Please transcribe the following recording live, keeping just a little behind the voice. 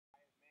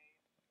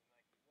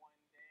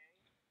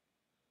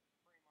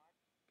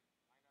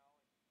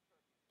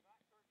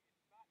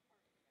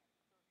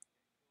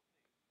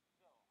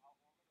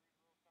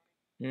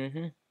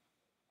Mm-hmm.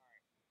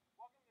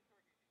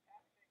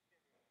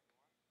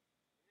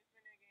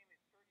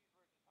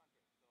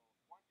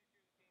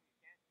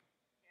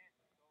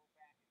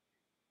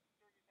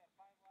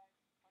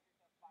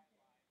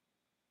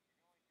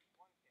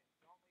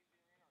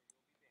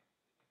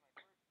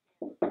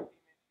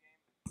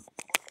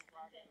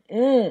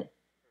 Mm.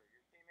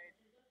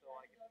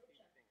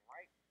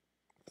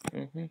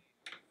 Mm-hmm.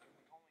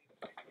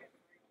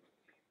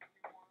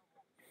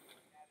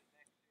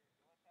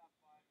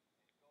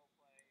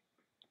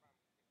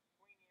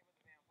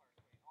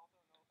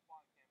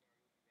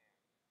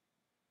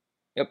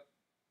 Yep.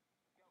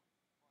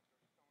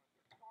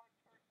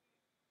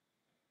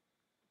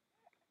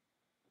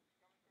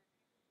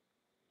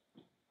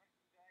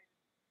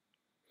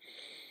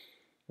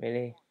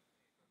 Really.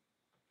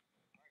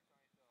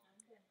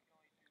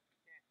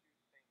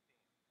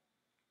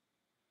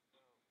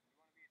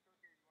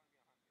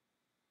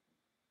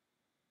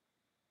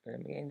 Let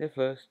me get in the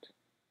first.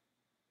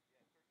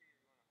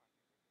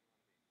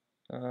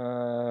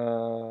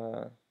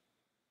 Uh.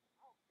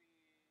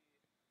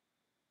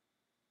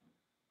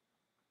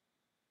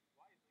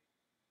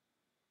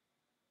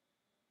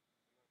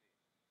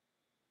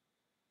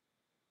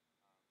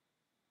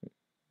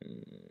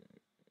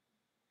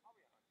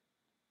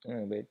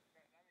 Mm, wait.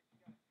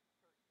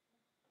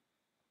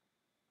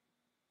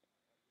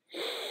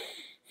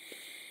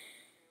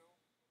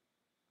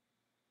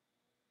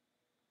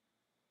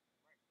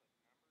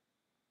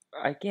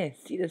 I can't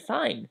see the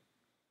sign.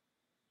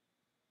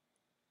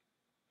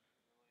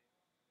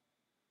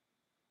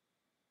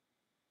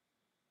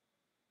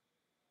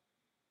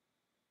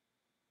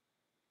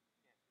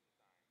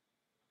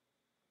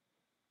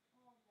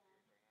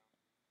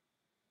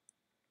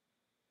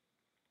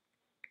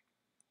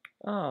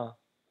 Oh,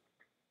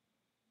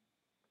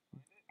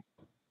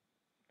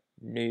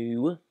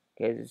 no.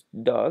 Because it's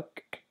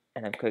dark.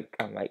 And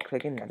I'm right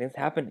clicking, nothing's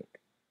happening.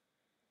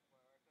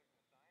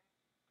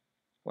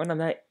 When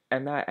I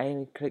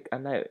didn't click,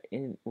 I'm not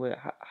in,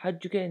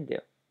 how'd you get in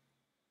there?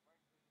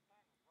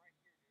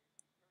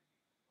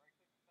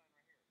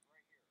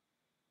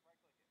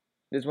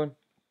 This one?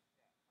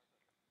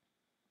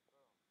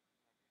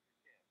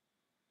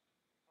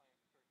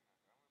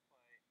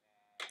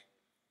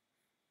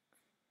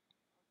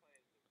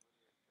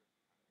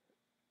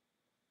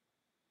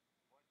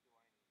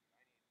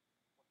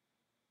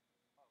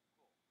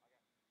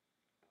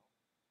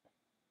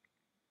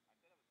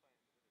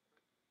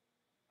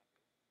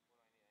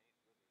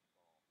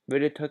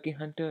 With the turkey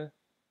hunter?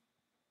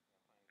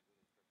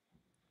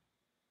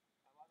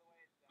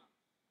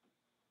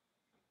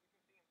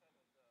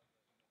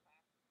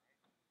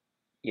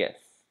 Yes.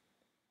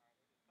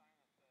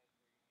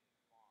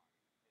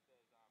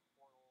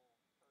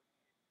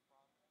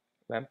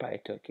 Vampire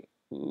turkey.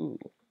 Ooh.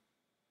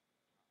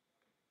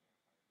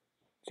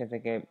 Since I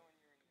get,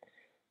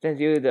 since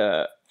you're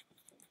the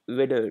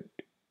withered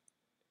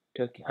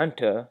turkey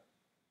hunter,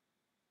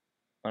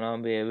 and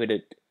I'll be a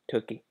withered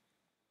turkey.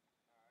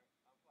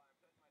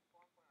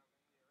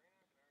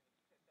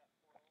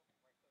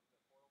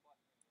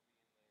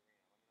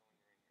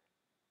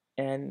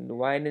 And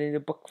why do I need a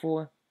book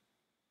for?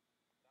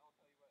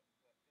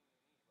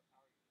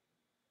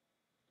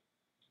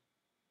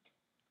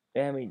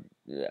 Let me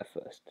do that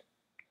first.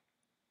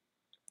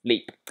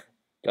 Leap.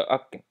 So,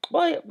 okay.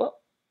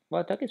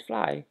 Well, turkeys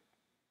fly.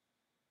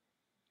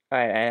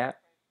 Alright,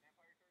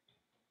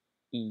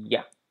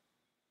 yeah.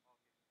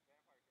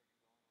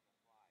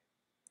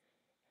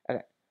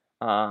 Okay.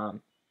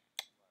 Um,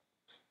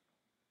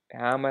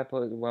 where am I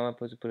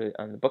supposed to put it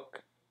on the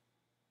book?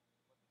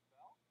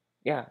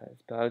 Yeah,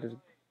 it's about this.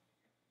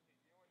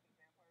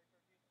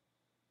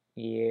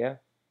 Yeah.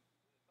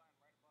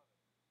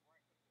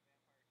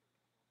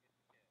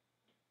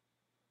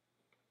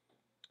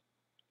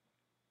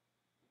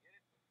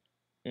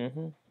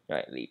 Mm-hmm.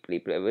 Alright, leap.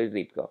 Where's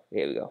leap go?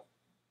 Here we go.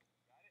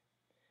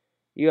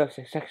 You have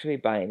successfully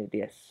binded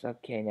this.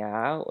 Okay,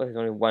 now there's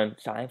only one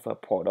sign for a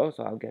portal,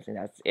 so I'm guessing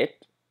that's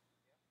it.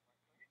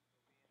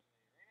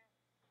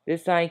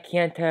 This sign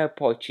can't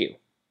teleport you.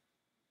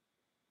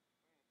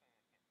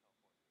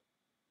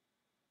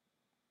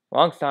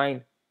 Wrong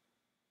sign.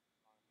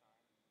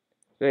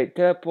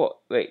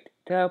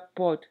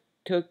 Teleport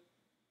took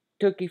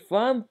turkey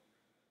from?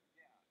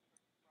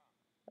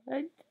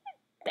 I did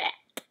that.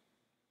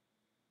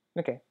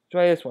 Okay,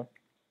 try this one.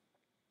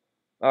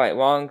 Alright,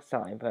 wrong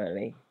sign,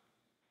 apparently.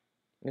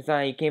 The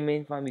sign you came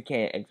in from, you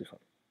can't exit from.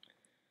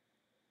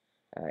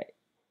 Alright,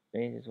 let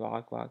me just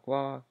walk. Alright,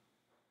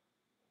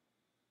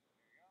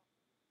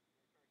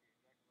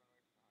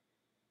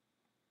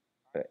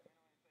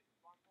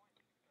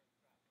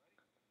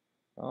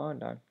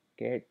 hold on.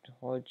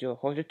 Hold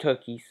your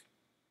turkeys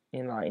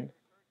in line.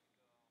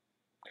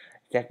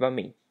 Except for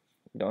me.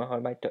 Don't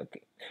hold my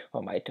turkey.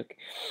 Hold my turkey.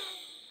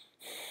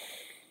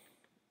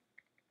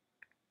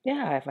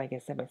 Yeah, if I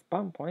can set my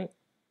spawn point.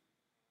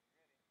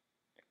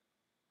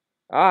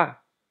 Ah!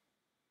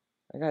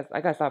 I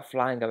gotta stop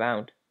flying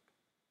around.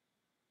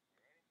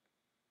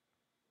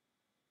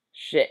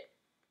 Shit.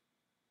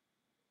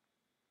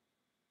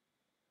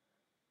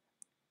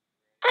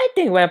 I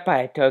think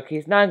vampire turkey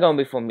is not gonna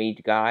be for me,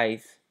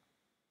 guys.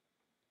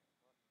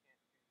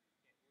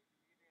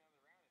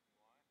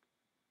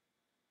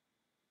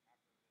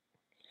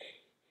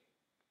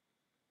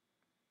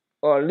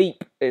 Or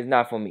leap is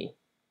not for me.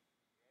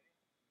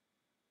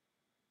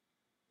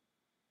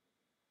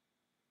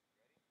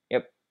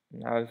 Yep.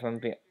 Now it's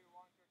from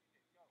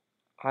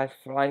I was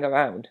flying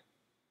around.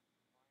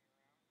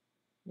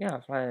 Yeah,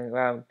 I'm flying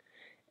around.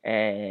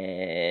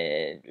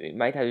 And we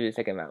might have to do the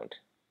second round.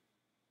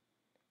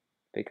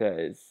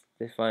 Because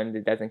this one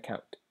it doesn't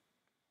count.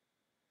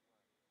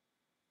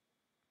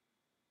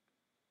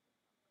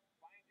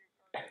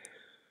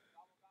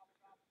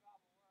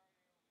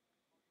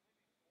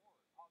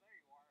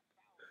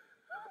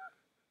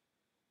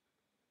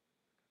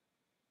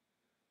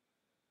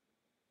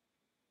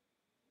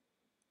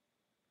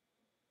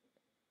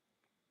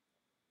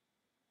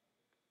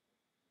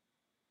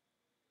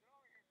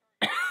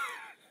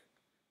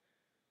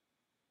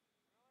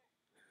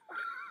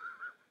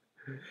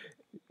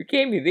 You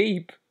can't be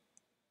leap.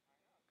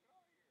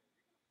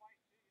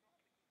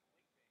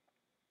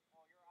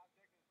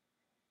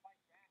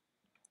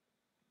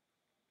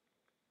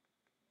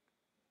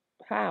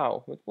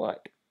 How? With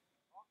what?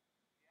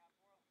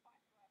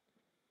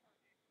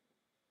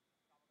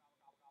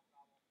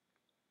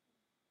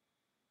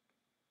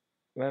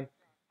 Man.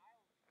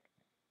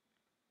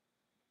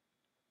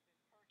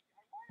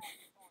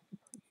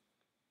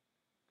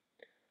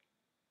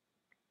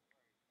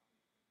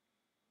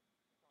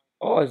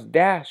 Oh, it's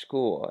dash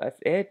cool. That's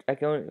it. I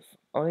can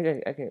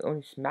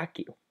only smack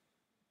you.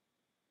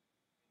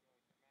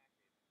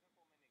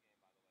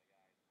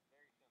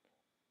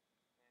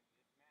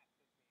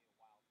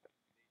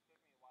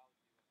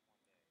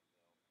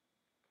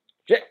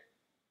 Shit.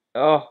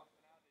 Oh.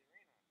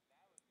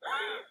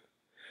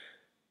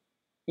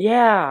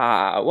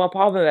 Yeah. One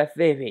problem that's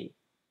Vivi.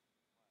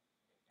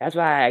 That's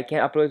why I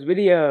can't upload this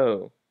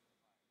video.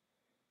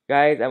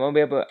 Guys, I won't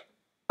be able.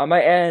 On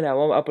my end, I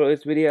won't upload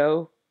this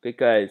video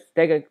because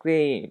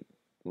technically,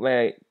 when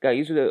I got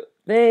used to the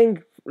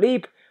thing,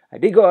 leap, I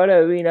did go out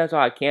of the arena, so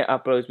I can't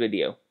upload this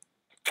video.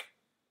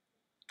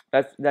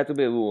 That's a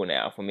bit rule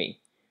now for me.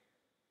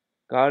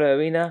 Go out of the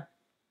arena.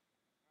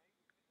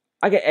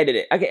 I can edit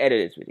it. I can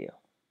edit this video.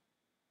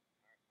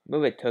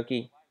 Move it,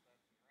 Tookie.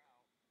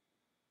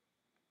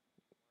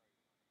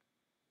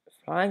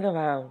 Flying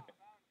around.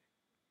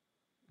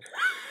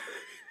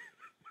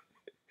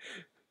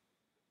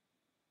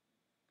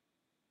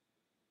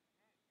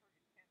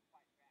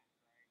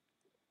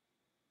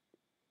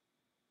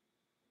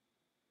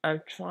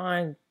 I'm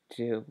trying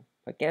to.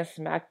 I can't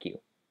smack you.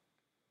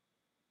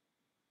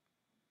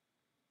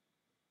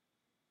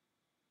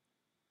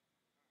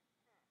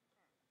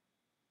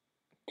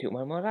 2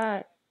 more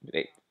lives.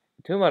 Wait,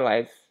 2 more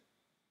lives.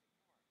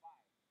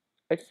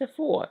 It's a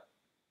 4.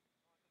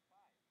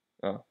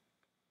 Oh,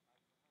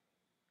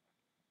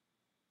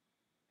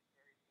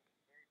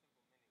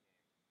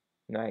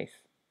 nice.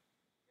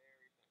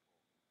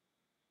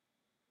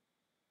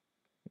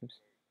 Oops.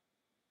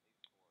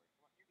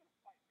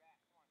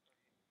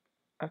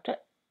 I'm trying.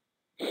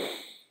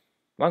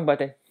 Wrong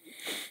button.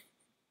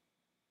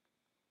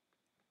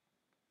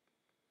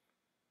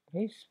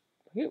 He's.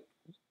 You.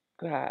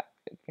 God.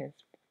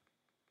 Against.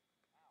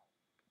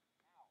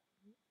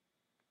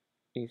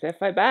 He said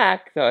fight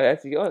back, so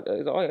that's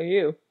it's all on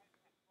you.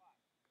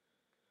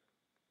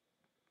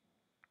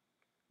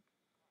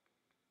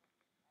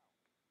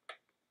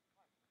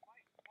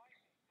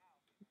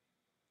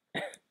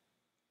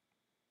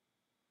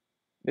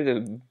 There's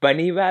a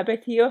bunny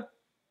rabbit here.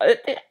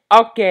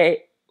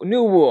 Okay,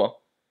 new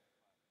rule.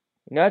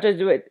 You know how to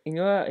do it. You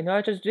know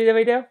how to do it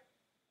right there.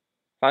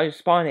 Find your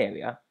spawn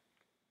area.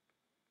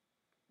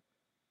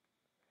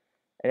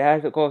 And that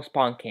has to go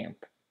spawn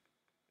camp,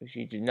 which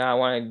you do not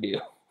want to do.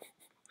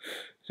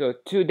 So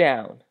 2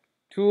 down.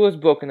 2 was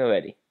broken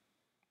already.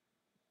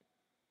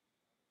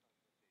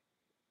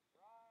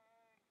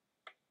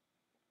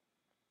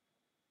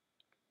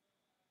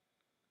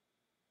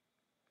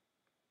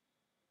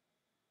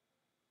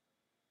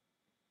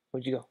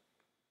 Where'd you go?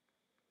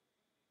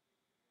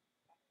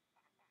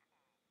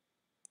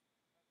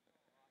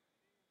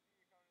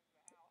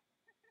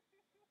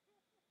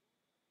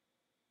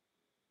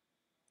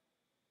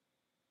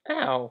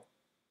 Ow.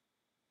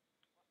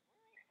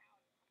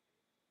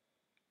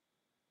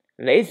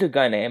 Laser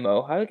gun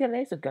ammo. How do I get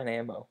laser gun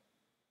ammo?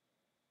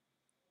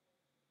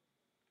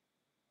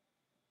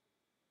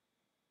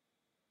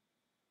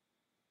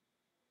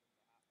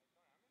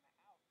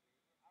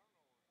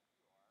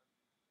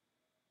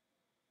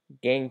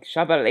 Getting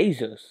shot by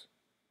lasers.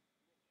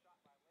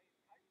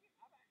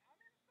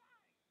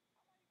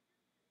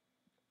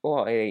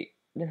 Oh, hey.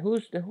 Then who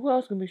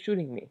else gonna be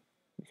shooting me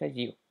besides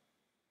you?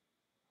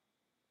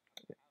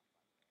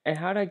 And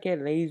how do I get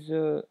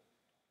laser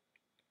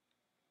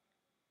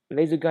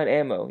gun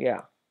ammo?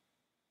 Yeah,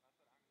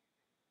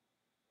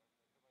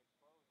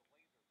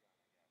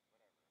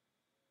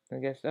 I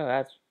guess so.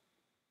 That's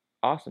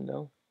awesome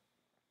though.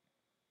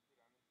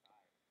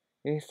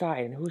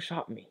 Inside, and who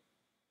shot me?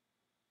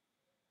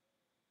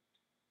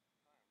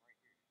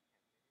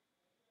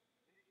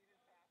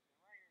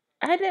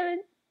 I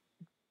didn't.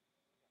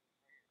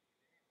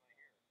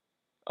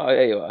 Oh,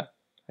 there you are.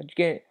 How'd you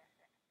get it?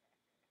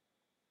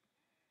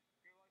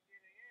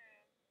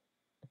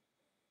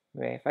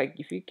 Wait,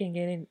 if you can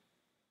get in,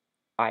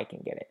 I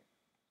can get it.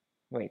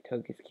 Wait,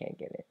 turkeys can't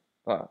get it.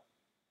 Well,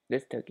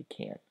 this turkey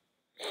can.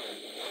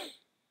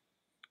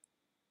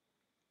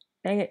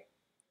 Dang it.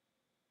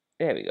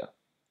 There we go.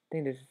 I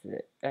think this is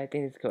it. I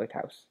think this is the correct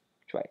house.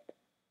 Try it.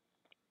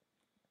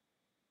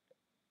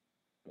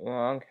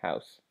 Wrong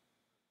house.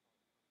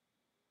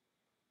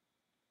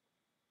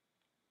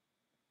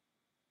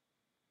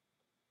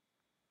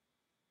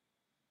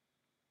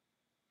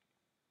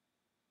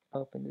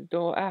 Open the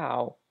door.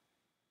 Ow.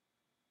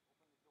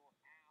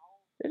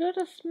 The door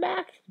just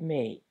smacked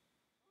me.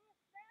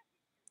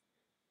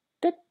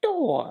 The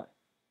door.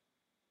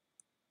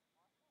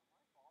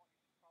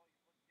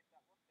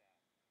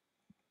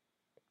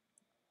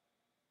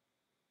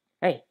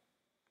 Hey.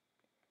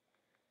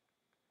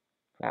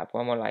 Crap,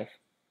 one more life.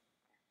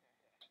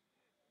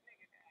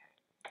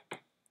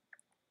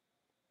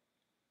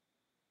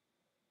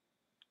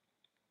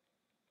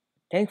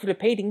 Thanks for the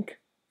painting.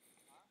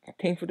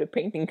 Thanks for the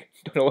painting.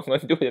 Don't know what I'm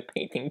gonna do with the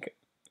painting.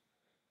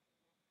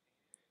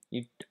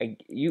 You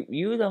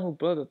the who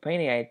brought the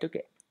painting. I took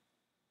it.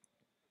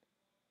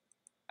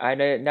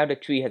 Now the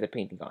tree has a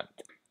painting on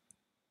it.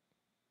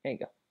 There you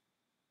go.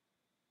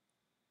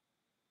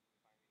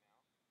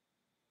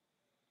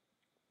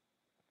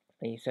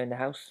 Are you still in the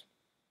house?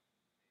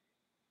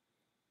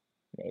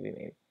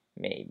 Maybe.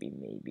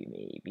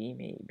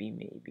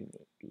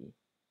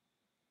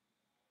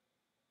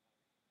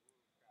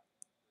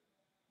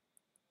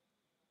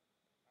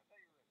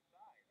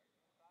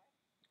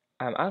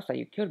 I'm outside.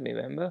 You killed me,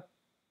 remember?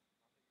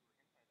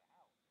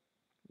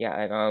 Yeah,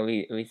 I'm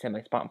gonna reset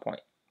my spawn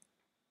point.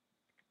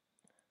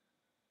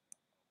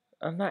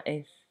 I'm not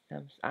in.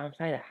 I'm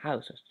outside the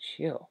house. So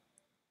chill.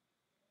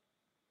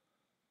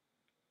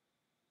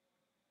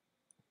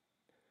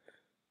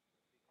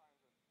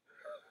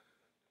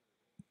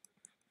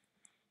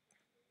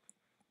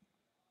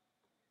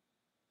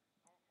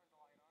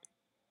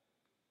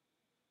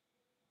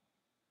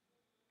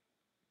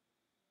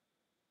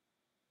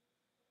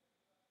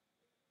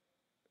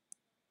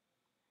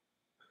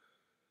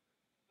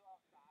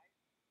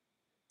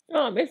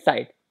 Oh, I'm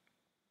inside.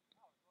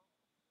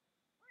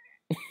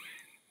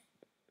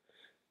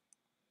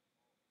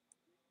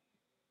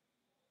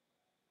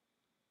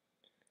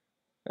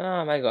 Oh,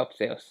 I might go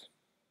upstairs.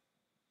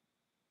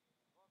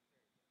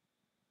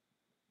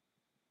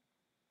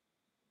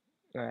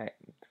 All right.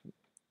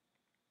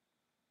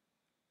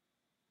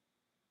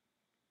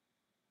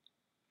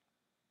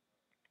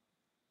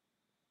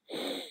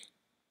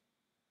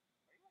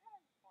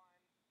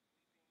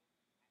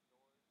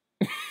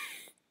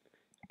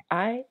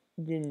 I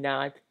did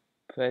not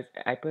press.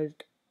 I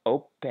pressed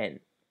open.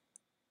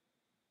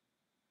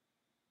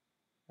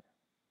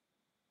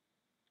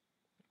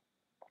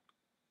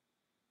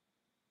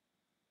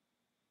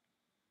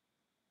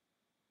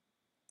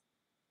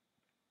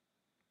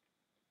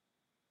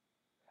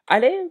 I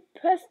didn't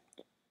press.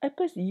 I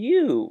pressed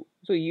U.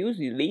 So use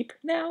leap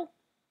now.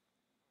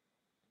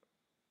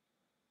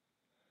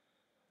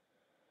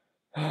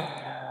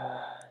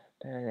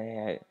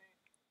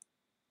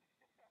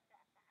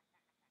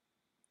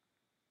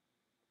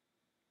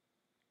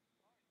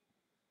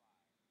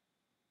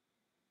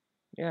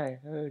 Yeah, I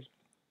heard.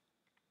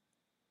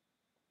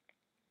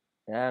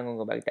 Now I'm gonna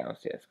go back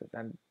downstairs because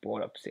I'm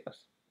bored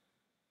upstairs.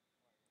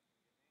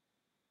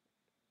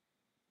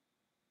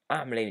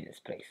 I'm leaving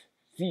this place.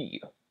 See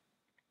you.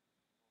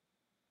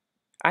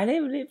 I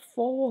didn't leap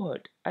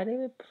forward. I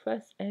didn't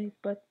press any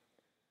button.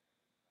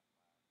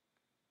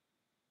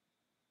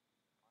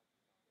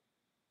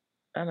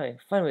 I'm having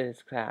fun with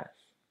this class.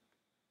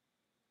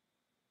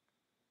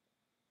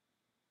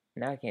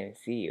 Now I can't even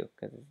see you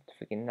because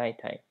it's freaking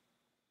nighttime.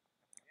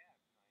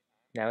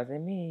 Now it's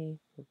me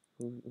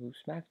who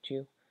smacked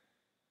you.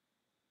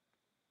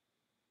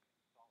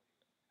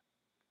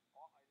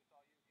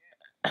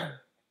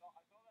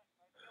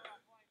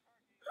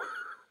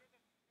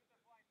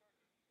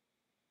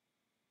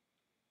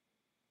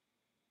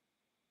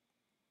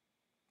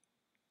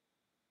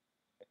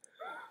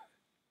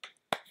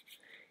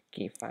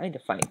 Can you find a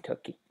fine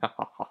turkey? Ha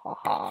ha ha ha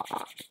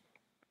ha.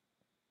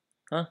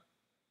 Huh?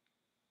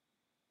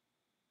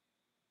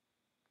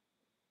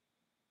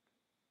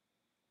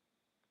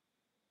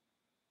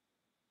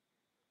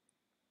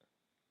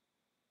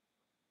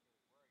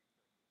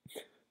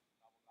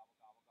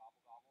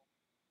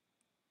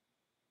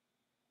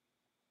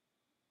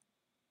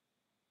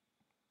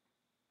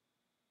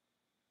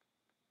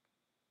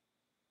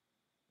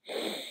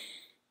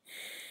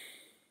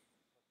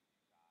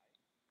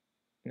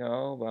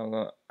 No, but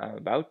I'm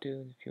about to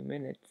in a few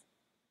minutes.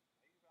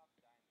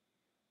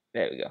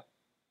 There we go.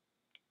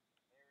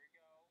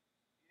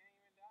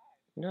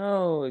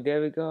 No,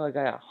 there we go. I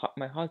got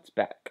my hearts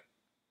back.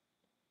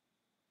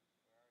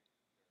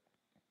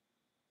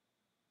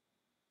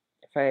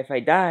 If I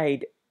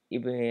died,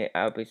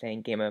 I'll be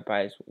saying gamer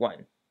prize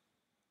 1.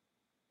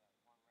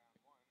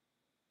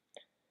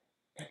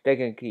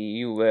 Technically,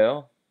 you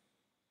will.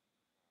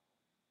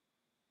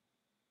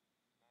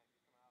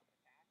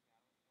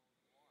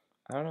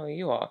 I don't know who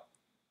you are.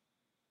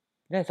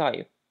 I saw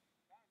you.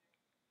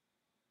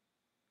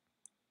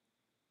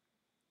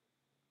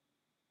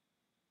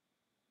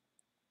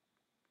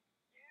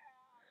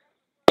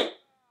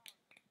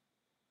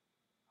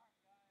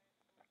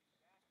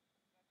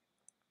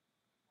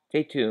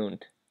 Stay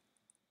tuned.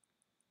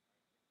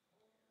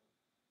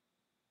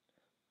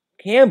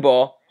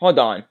 Campbell? Hold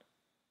on.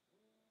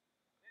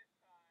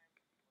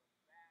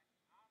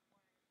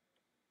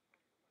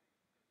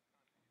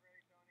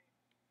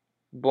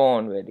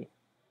 Born ready.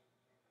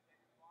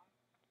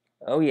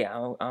 Oh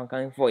yeah, I'm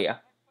coming for ya.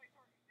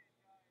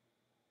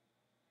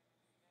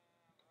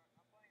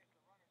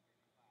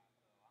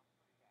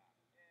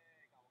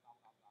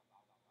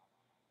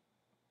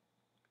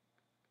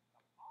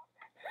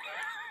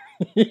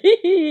 Where'd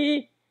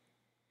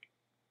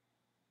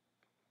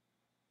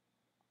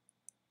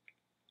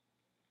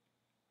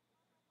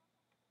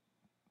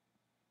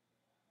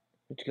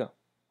you go?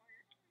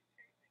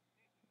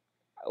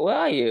 Where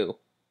are you?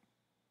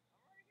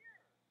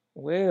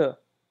 Where?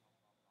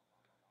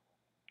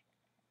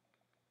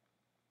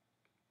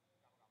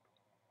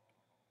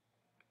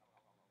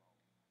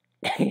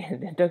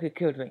 The dog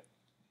killed me.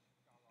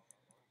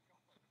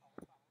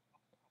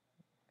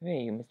 Where are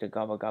you, Mr.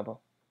 Gobble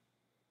Gobble?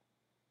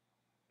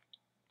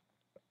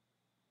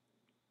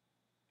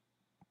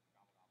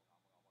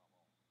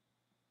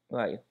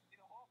 Where are you?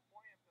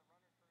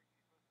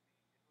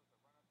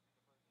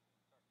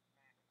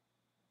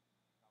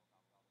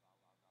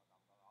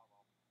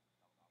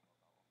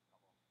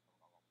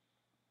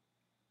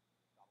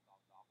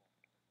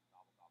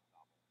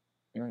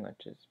 I'm gonna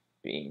just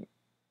be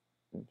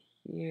in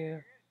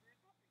here.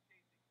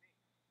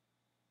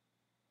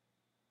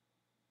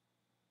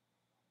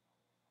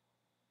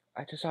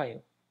 I just saw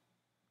you.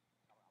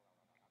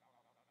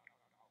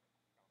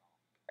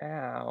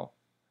 Ow.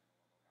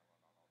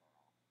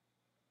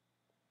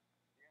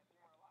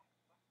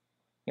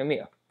 Come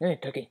here. Come here,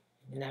 turkey.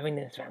 You're not having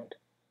this round.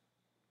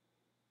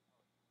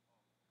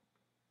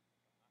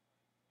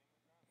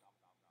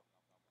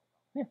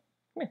 Come here.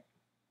 Come here.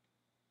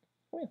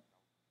 Come here.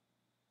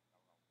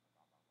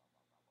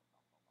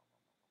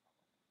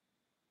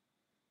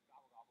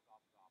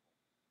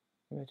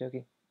 Come here,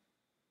 turkey.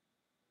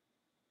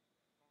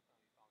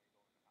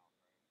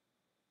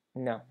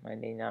 No, I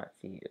did not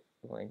see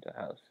you go into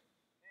the house.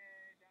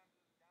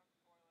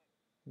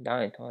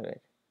 Down in the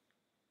toilet.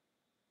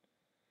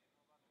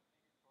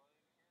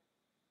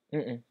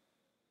 Mm-mm.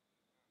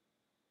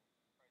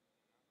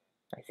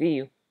 I see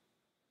you.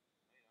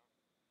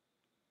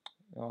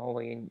 Oh,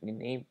 well, you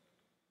need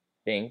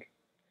think.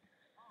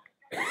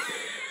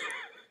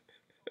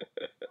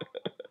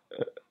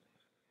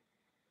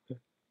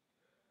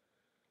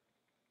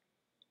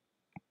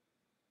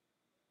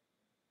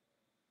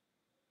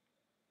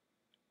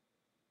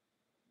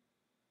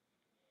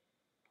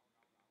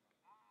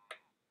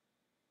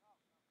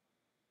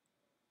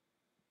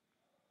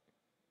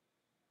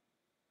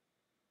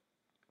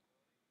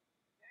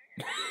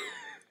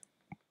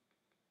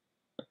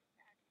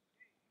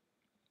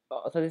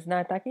 Oh, so it's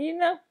not attacking you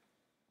now?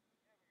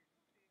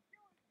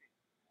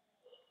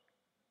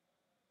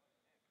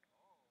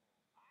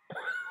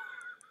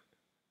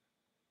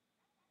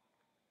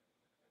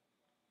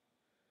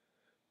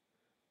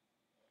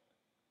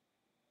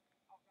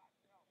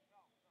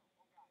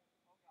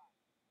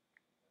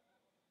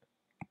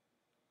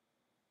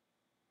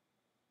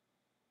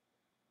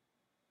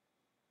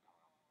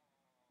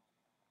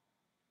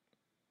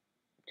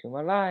 Two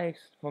more lives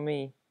for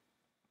me.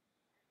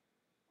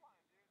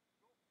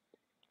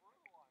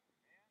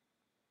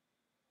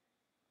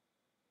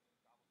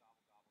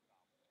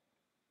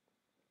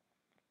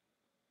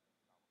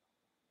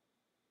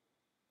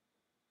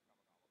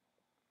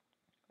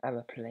 I have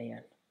a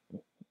plan.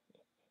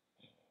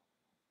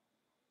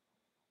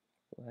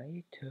 Why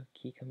you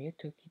turkey? Come here,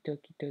 turkey,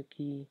 turkey,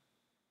 turkey.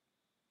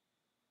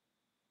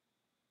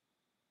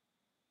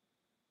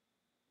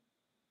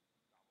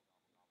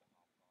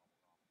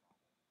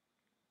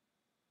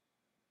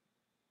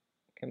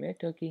 Come here,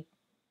 turkey.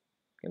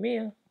 Come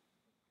here.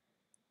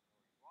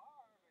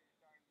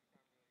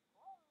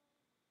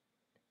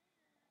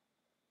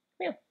 Come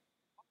here.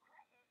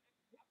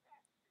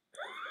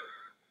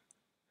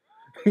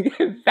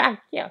 Get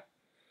back here.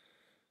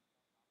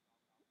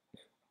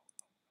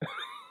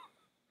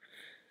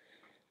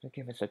 Don't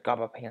give us a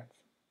gobble pants.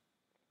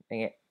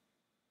 Dang it.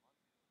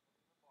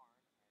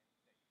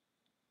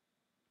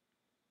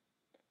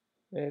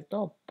 There's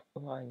no.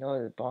 Well, I know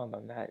there's a barn, but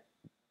I'm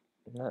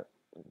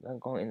not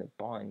going in the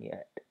barn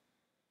yet.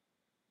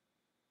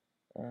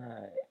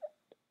 Alright.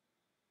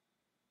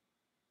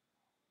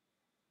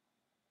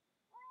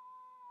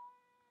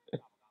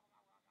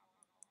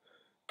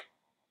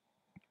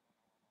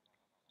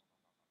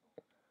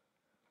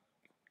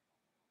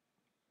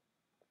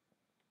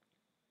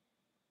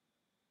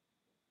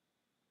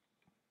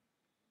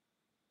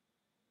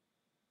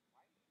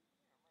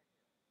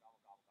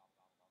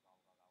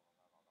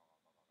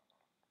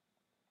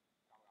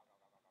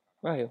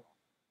 Where are you?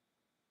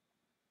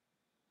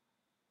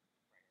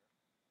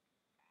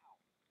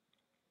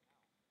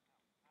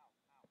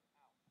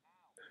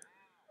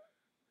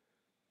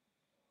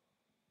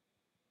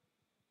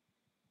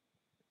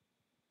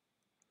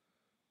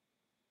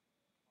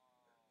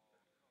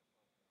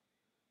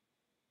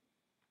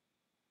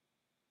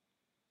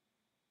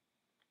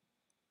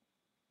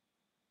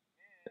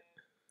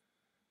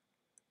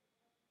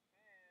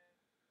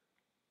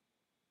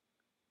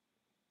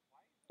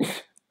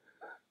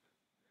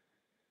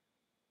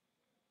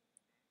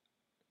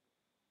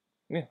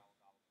 Yeah.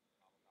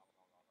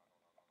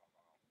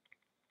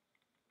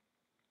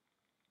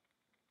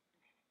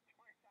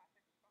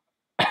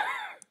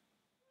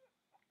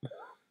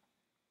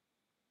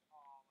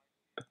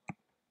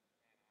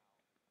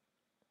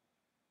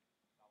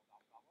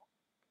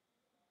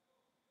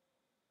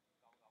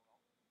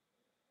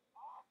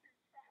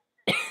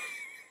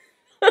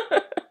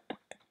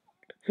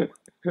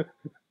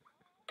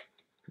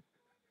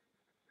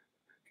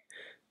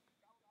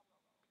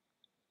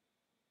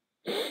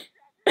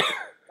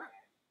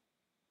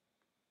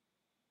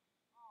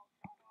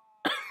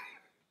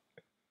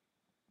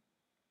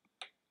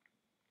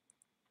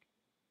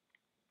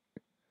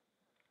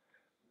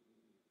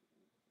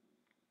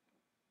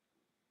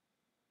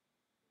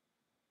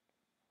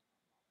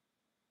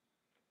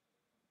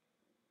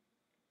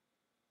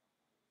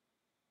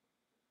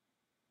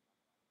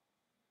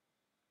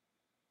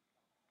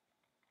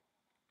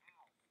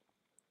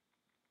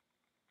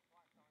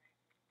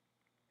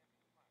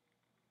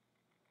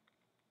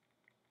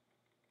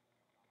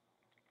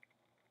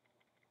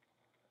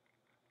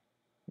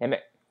 Damn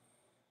it.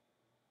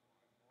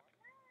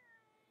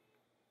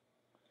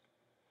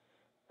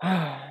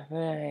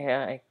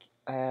 But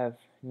I have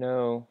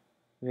no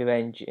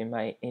revenge in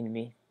my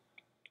enemy.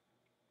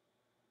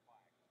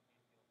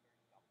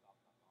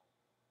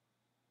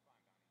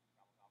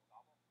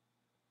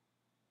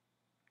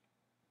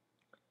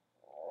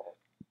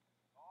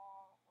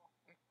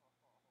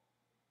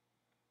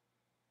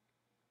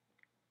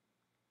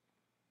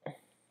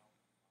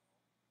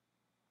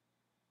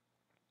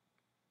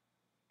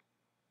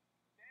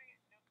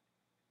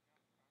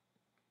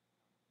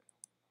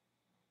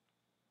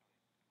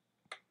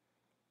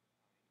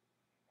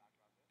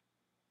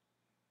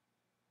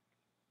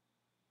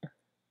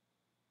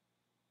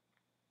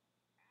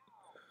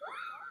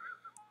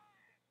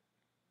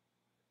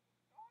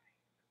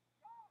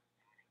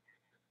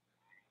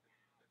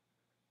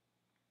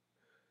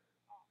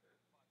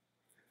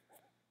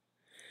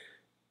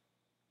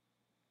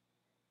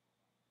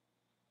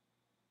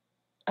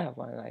 I have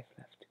one life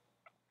left.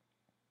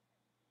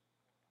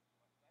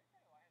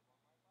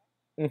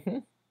 Mm-hmm.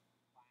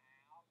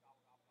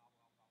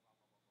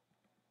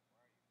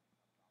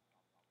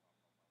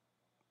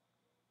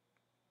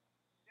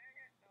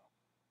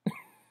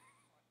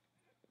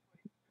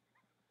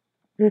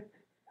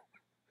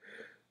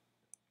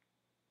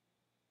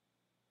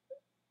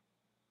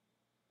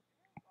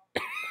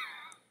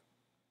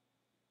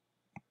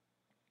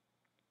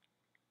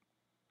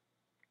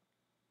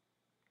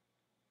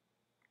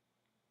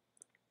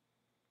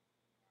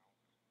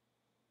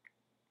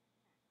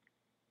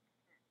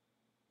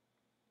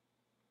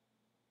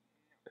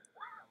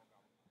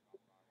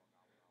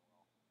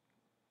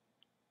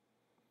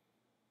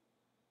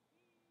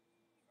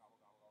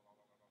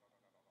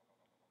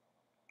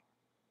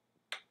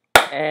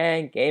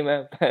 And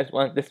gamer has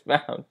won this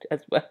round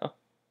as well.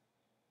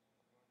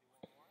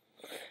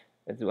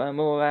 There's one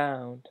more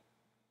round.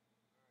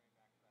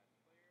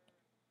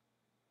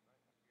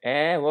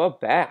 And we're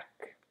back.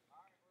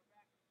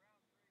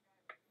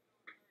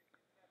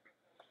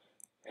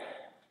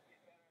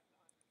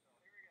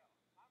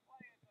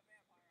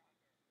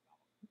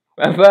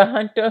 Vampire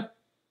Hunter?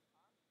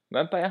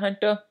 Vampire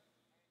Hunter?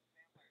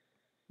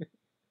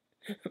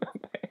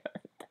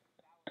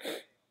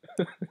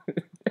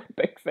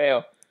 Big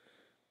fail.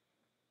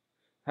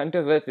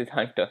 Hunter versus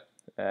Hunter.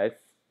 It's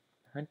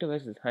Hunter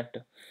versus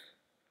Hunter.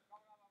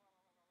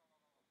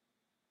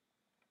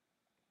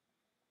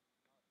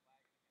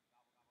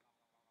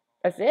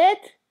 That's it?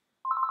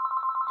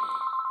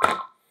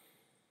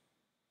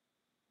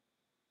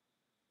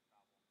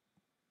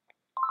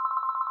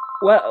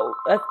 Well,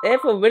 that's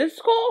it for winning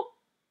score?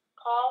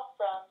 Call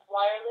from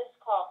wireless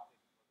call.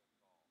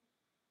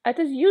 I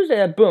just used it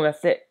and boom,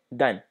 that's it.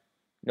 Done.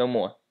 No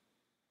more.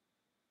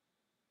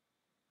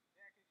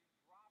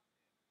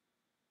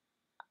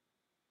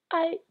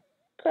 I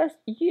pressed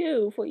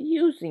U for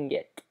using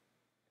it.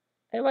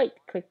 I right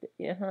clicked it,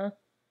 yeah, huh?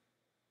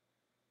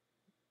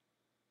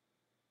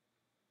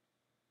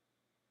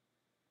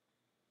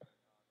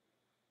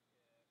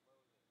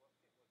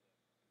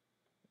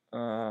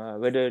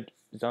 Withered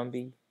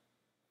Zombie.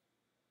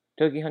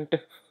 Turkey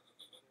Hunter.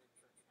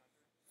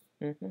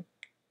 Mm-hmm.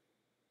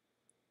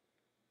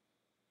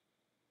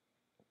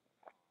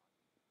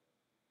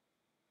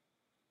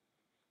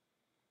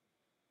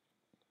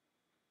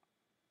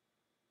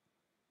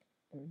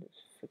 Let me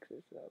just fix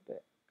this a little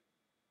bit.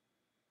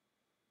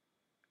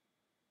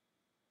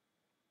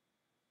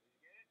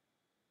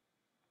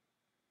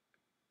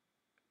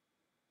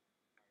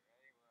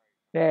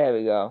 There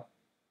we go.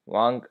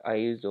 Wrong. I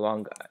used the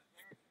wrong guy.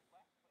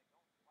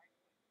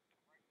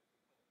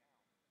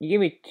 You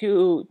give me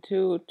two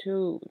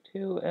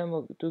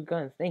ammo, two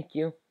guns. Thank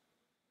you.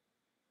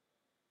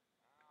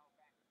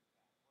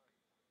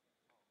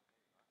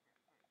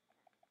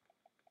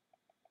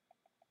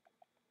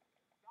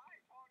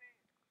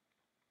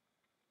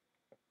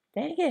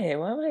 Dang it!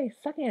 Why am I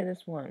sucking at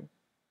this one?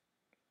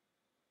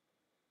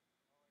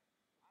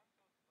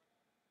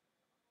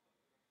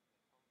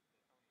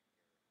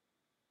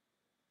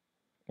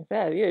 In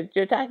fact,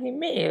 you're attacking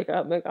me.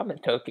 Like I'm a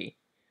turkey.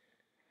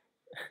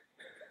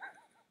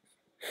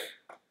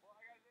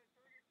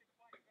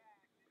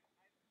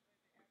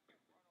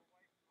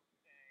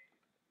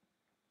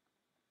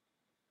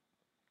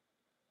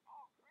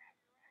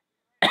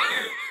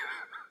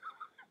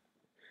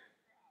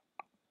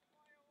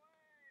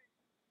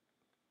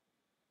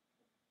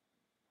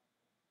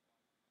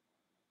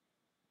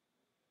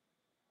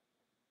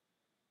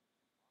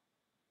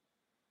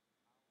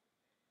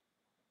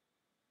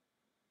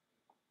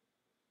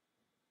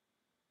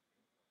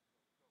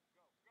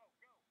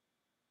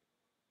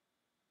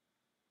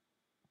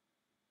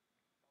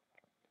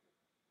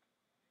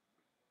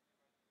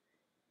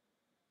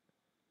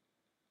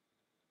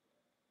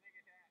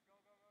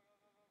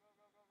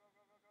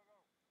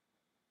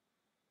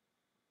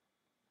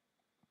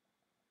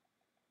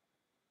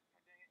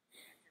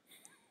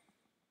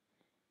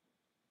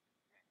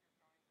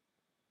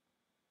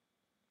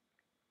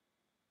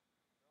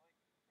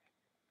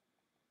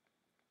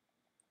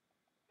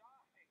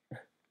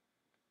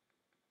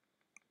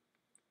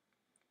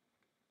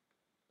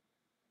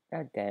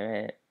 God damn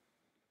it.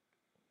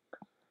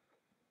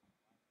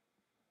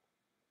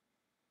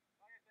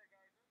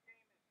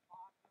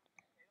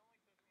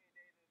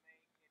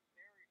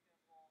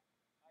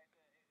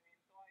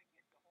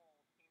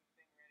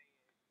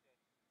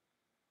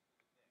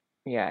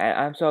 Yeah,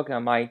 I'm talking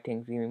on my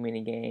Thanksgiving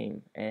mini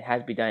game, and it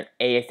has to be done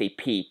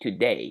ASAP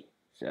today.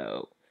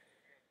 So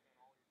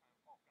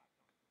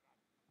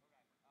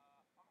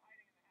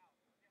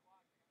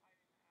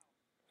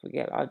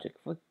forget logic.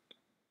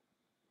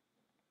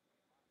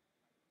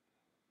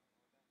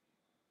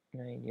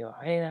 You're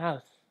hiding in the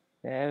house.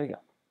 There we go.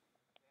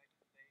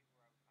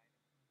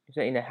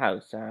 You're in the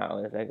house.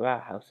 It's like wow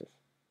houses.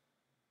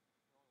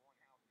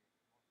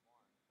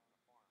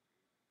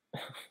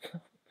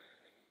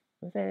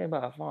 What's that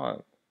about a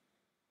farm?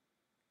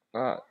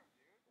 Uh,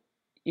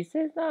 you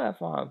said it's not a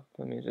farm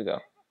from years ago.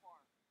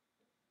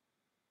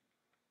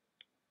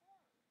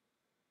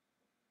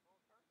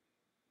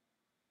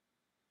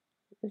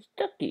 It's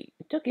Tucky.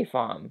 Tucky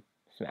Farm.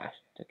 Smash.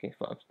 Tucky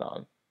Farm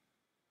Storm.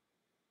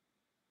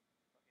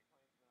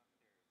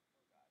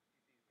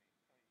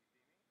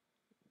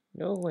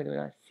 No, I do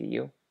not see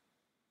you.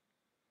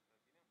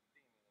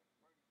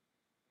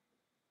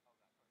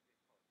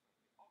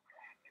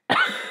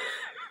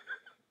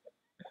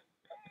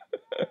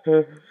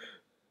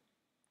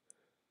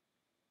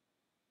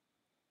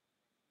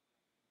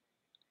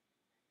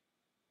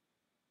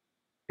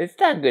 It's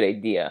not a good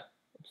idea.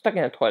 I'm stuck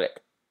in a toilet.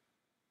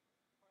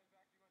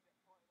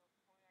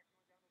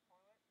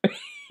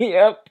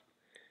 Yep.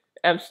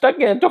 I'm stuck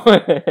in a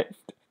toilet.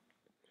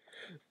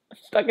 I'm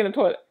stuck in a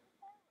toilet.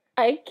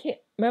 I can't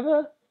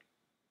remember.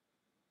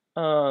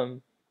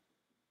 Um.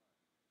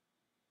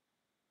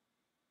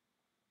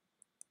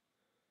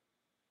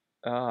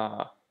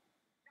 Ah.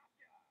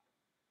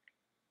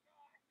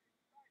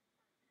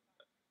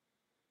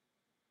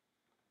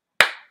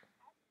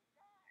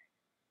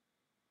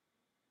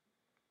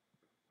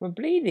 We're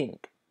bleeding.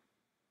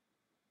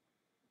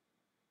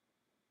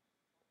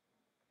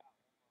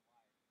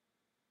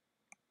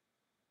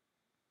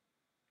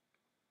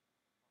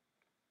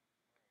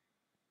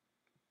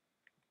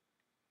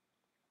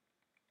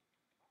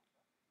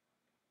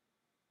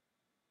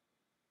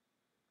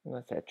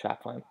 What's that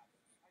trap one?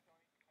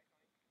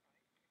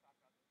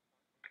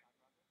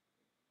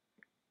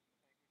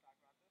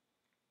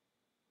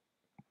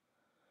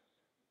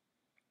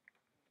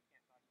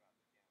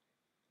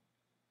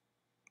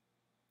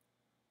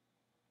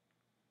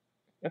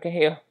 Okay,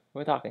 here.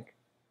 We're talking.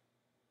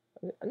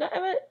 No,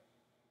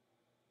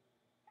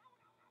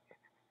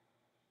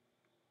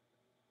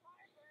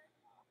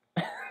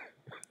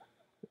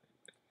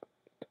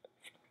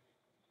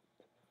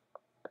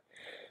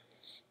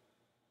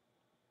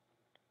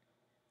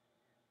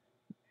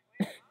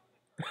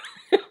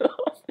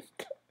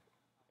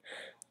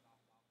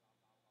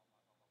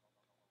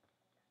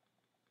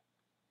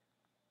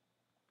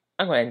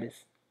 I'm gonna end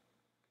this.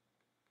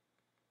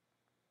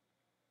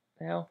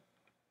 Now.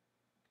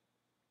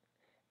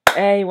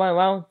 Hey,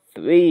 round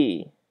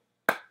three.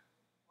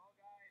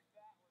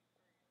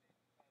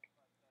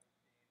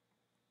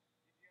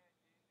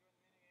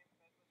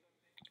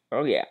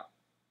 Oh yeah.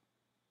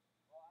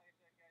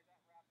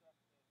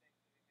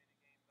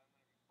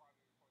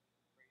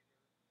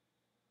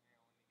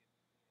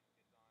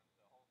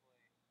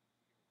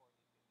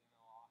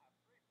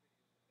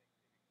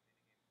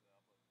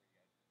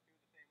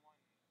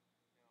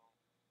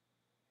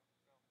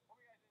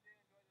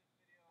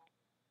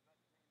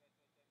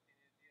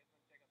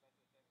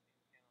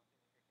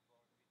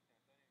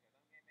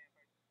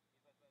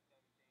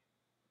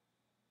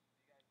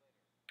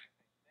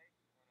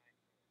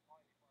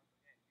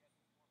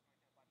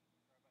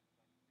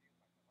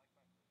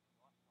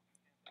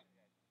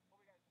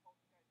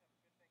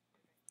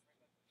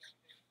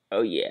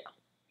 Oh yeah.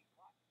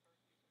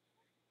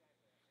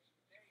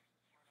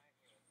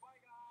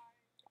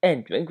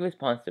 And drink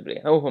responsibly.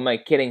 Oh, who am I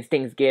kidding? It's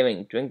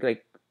Thanksgiving. Drink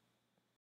like